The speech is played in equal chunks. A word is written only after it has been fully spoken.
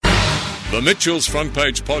The Mitchell's Front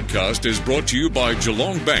Page podcast is brought to you by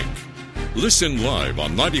Geelong Bank. Listen live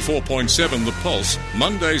on 94.7 The Pulse,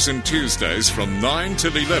 Mondays and Tuesdays from 9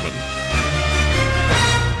 till 11.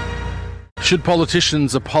 Should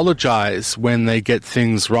politicians apologise when they get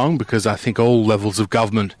things wrong? Because I think all levels of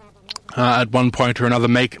government at one point or another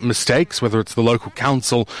make mistakes, whether it's the local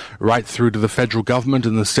council right through to the federal government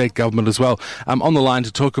and the state government as well. On the line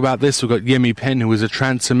to talk about this, we've got Yemi Penn, who is a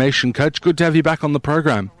transformation coach. Good to have you back on the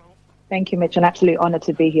program. Thank you, Mitch. An absolute honour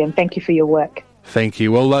to be here, and thank you for your work. Thank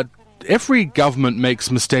you. Well, every government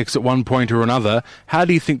makes mistakes at one point or another. How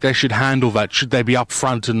do you think they should handle that? Should they be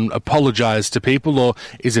upfront and apologise to people, or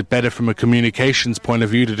is it better from a communications point of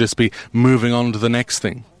view to just be moving on to the next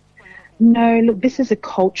thing? No, look, this is a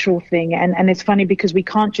cultural thing, and it's funny because we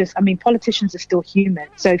can't just, politicians are still human.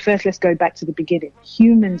 So first, let's go back to the beginning.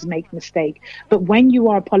 Humans make mistakes. But when you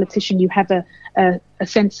are a politician, you have a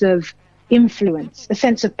sense of influence, a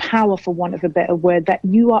sense of power, for want of a better word, that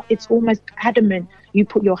it's almost adamant you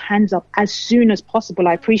put your hands up as soon as possible.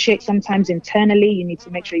 I appreciate sometimes internally you need to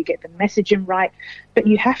make sure you get the messaging right, but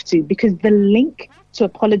you have to, because the link to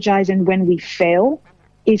apologizing when we fail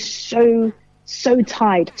is so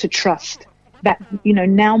tied to trust that,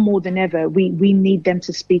 now more than ever, we need them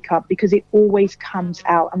to speak up, because it always comes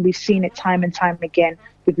out, and we've seen it time and time again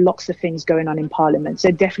with lots of things going on in Parliament.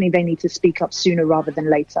 So definitely they need to speak up sooner rather than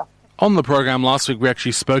later. On the program last week, we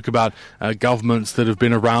actually spoke about governments that have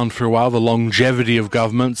been around for a while, the longevity of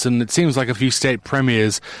governments, and it seems like a few state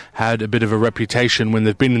premiers had a bit of a reputation when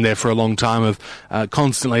they've been in there for a long time of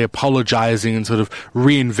constantly apologising and sort of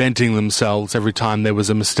reinventing themselves every time there was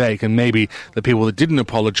a mistake. And maybe the people that didn't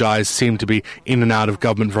apologise seemed to be in and out of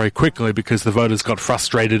government very quickly because the voters got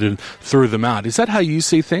frustrated and threw them out. Is that how you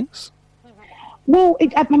see things? Well,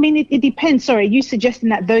 it depends. Sorry, are you suggesting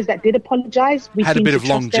that those that did apologise, we had a bit of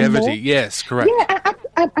longevity? Yes, correct. Yeah,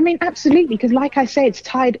 absolutely. Because, like I say, it's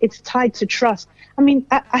tied to trust.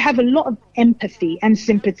 I have a lot of empathy and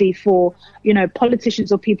sympathy for,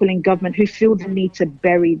 politicians or people in government who feel the need to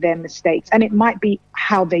bury their mistakes, and it might be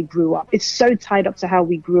how they grew up. It's so tied up to how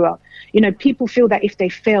we grew up. People feel that if they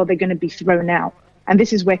fail, they're going to be thrown out, and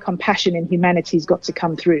this is where compassion and humanity's got to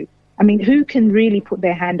come through. Who can really put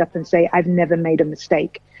their hand up and say, I've never made a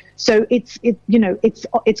mistake? So it's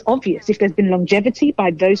obvious. If there's been longevity by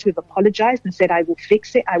those who have apologized and said, I will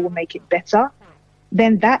fix it, I will make it better,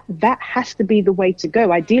 then that has to be the way to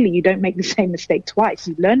go. Ideally, you don't make the same mistake twice.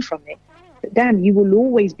 You learn from it. But damn, you will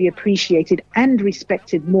always be appreciated and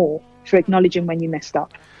respected more for acknowledging when you messed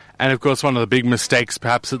up. And, of course, one of the big mistakes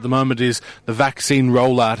perhaps at the moment is the vaccine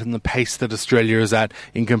rollout and the pace that Australia is at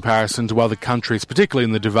in comparison to other countries, particularly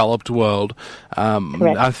in the developed world.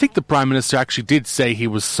 I think the Prime Minister actually did say he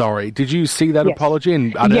was sorry. Did you see that apology?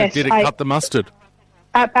 And did it cut the mustard?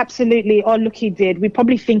 Absolutely. Oh, look, he did. We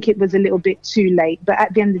probably think it was a little bit too late, but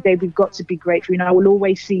at the end of the day, we've got to be grateful. I will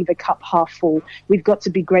always see the cup half full. We've got to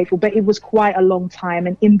be grateful, but it was quite a long time.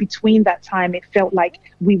 And in between that time, it felt like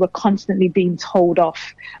we were constantly being told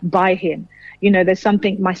off by him. There's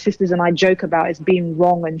something my sisters and I joke about as being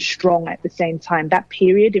wrong and strong at the same time. That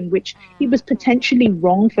period in which he was potentially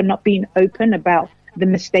wrong for not being open about the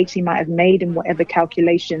mistakes he might have made in whatever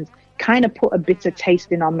calculations kind of put a bitter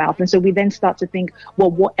taste in our mouth. And so we then start to think, well,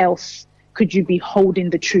 what else could you be holding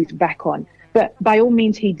the truth back on? But by all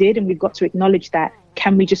means, he did, and we've got to acknowledge that.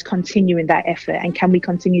 Can we just continue in that effort, and can we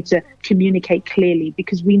continue to communicate clearly?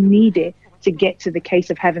 Because we need it to get to the case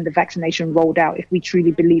of having the vaccination rolled out if we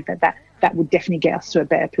truly believe that would definitely get us to a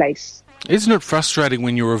better place. Isn't it frustrating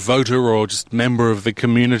when you're a voter or just member of the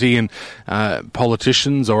community and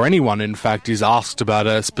politicians or anyone, in fact, is asked about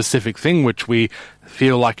a specific thing which we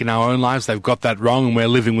feel like in our own lives they've got that wrong and we're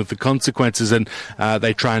living with the consequences, and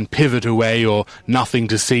they try and pivot away, or nothing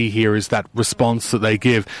to see here is that response that they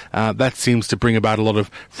give. That seems to bring about a lot of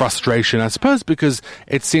frustration, I suppose, because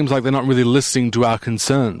it seems like they're not really listening to our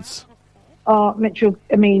concerns. Mitchell,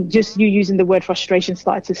 just you using the word frustration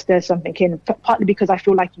started to stir something in, partly because I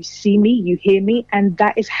feel like you see me, you hear me, and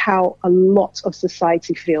that is how a lot of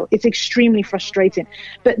society feel. It's extremely frustrating.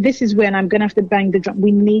 But this is when I'm going to have to bang the drum.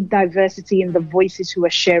 We need diversity in the voices who are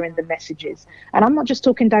sharing the messages. And I'm not just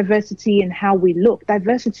talking diversity in how we look,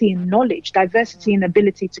 diversity in knowledge, diversity in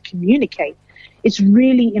ability to communicate. It's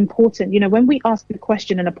really important. When we ask the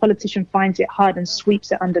question and a politician finds it hard and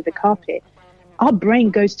sweeps it under the carpet, our brain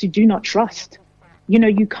goes to do not trust.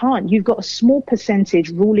 You can't. You've got a small percentage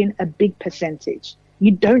ruling a big percentage. You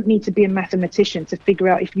don't need to be a mathematician to figure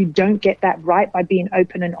out if you don't get that right by being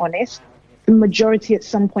open and honest, the majority at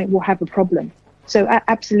some point will have a problem. So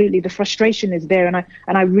absolutely, the frustration is there. And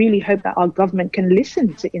I really hope that our government can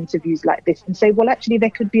listen to interviews like this and say, well, actually, there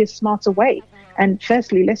could be a smarter way. And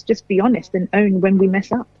firstly, let's just be honest and own when we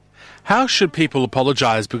mess up. How should people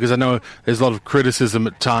apologise? Because I know there's a lot of criticism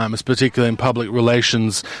at times, particularly in public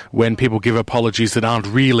relations, when people give apologies that aren't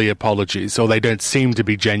really apologies or they don't seem to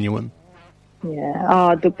be genuine.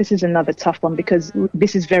 Yeah, this is another tough one because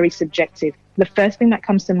this is very subjective. The first thing that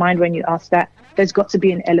comes to mind when you ask that, there's got to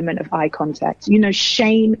be an element of eye contact. You know,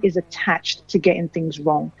 shame is attached to getting things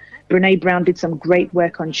wrong. Brene Brown did some great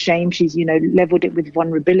work on shame. She's, leveled it with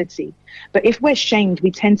vulnerability. But if we're shamed,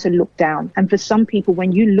 we tend to look down. And for some people,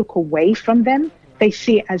 when you look away from them, they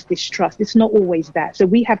see it as distrust. It's not always that. So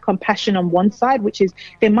we have compassion on one side, which is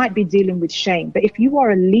they might be dealing with shame. But if you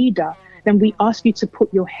are a leader, then we ask you to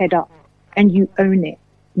put your head up and you own it.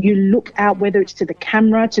 You look out, whether it's to the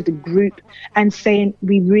camera, to the group, and saying,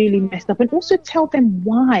 we really messed up. And also tell them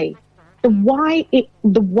why. The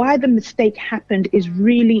why the mistake happened is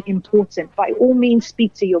really important. By all means,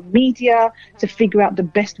 speak to your media to figure out the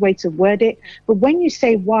best way to word it. But when you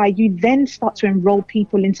say why, you then start to enroll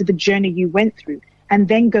people into the journey you went through and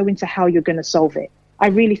then go into how you're going to solve it.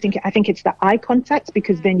 I think it's the eye contact,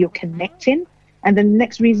 because then you're connecting. And then the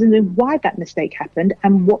next reason is why that mistake happened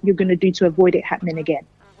and what you're going to do to avoid it happening again.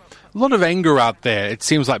 A lot of anger out there. It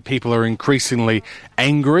seems like people are increasingly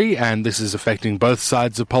angry, and this is affecting both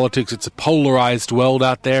sides of politics. It's a polarized world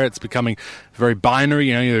out there. It's becoming very binary.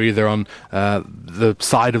 You're either on the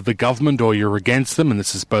side of the government or you're against them, and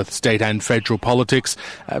this is both state and federal politics.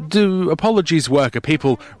 Do apologies work? Are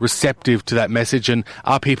people receptive to that message, and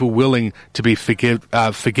are people willing to be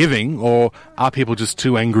forgiving, or are people just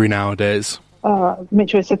too angry nowadays?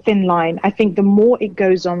 Mitchell, it's a thin line. I think the more it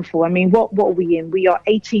goes on for, what are we in? We are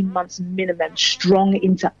 18 months minimum strong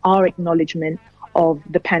into our acknowledgement of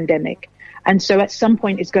the pandemic. And so at some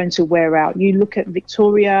point it's going to wear out. You look at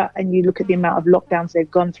Victoria and you look at the amount of lockdowns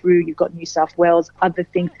they've gone through. You've got New South Wales, other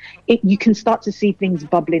things. You can start to see things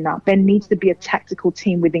bubbling up. There needs to be a tactical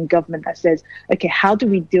team within government that says, okay, how do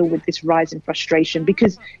we deal with this rise in frustration?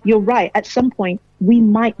 Because you're right, at some point we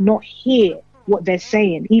might not hear what they're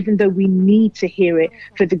saying, even though we need to hear it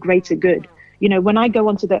for the greater good. When I go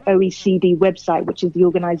onto the OECD website, which is the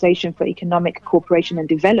Organization for Economic Cooperation and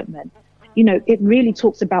Development, it really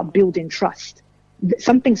talks about building trust.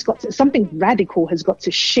 Something radical has got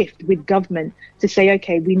to shift with government to say,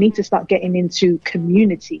 okay, we need to start getting into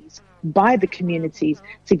communities, by the communities,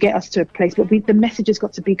 to get us to a place. But the message has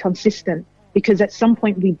got to be consistent, because at some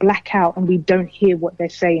point we black out and we don't hear what they're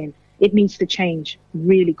saying. It needs to change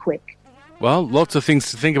really quick. Well, lots of things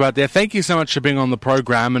to think about there. Thank you so much for being on the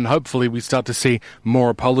program, and hopefully we start to see more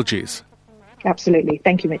apologies. Absolutely.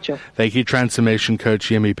 Thank you, Mitchell. Thank you. Transformation coach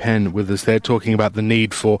Yemi Penn with us there, talking about the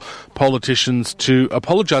need for politicians to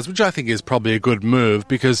apologise, which I think is probably a good move,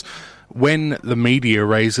 because when the media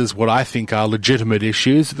raises what I think are legitimate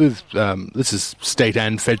issues, this is state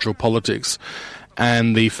and federal politics,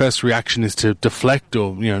 and the first reaction is to deflect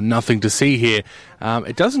or, nothing to see here,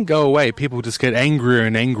 it doesn't go away. People just get angrier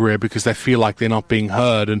and angrier because they feel like they're not being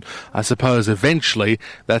heard. And I suppose eventually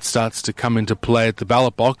that starts to come into play at the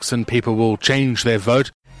ballot box and people will change their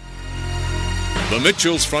vote. The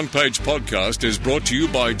Mitchell's Front Page podcast is brought to you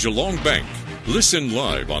by Geelong Bank. Listen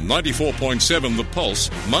live on 94.7 The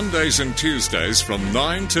Pulse, Mondays and Tuesdays from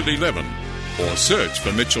 9 till 11. Or search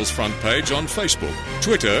for Mitchell's Front Page on Facebook,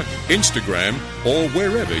 Twitter, Instagram, or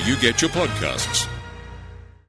wherever you get your podcasts.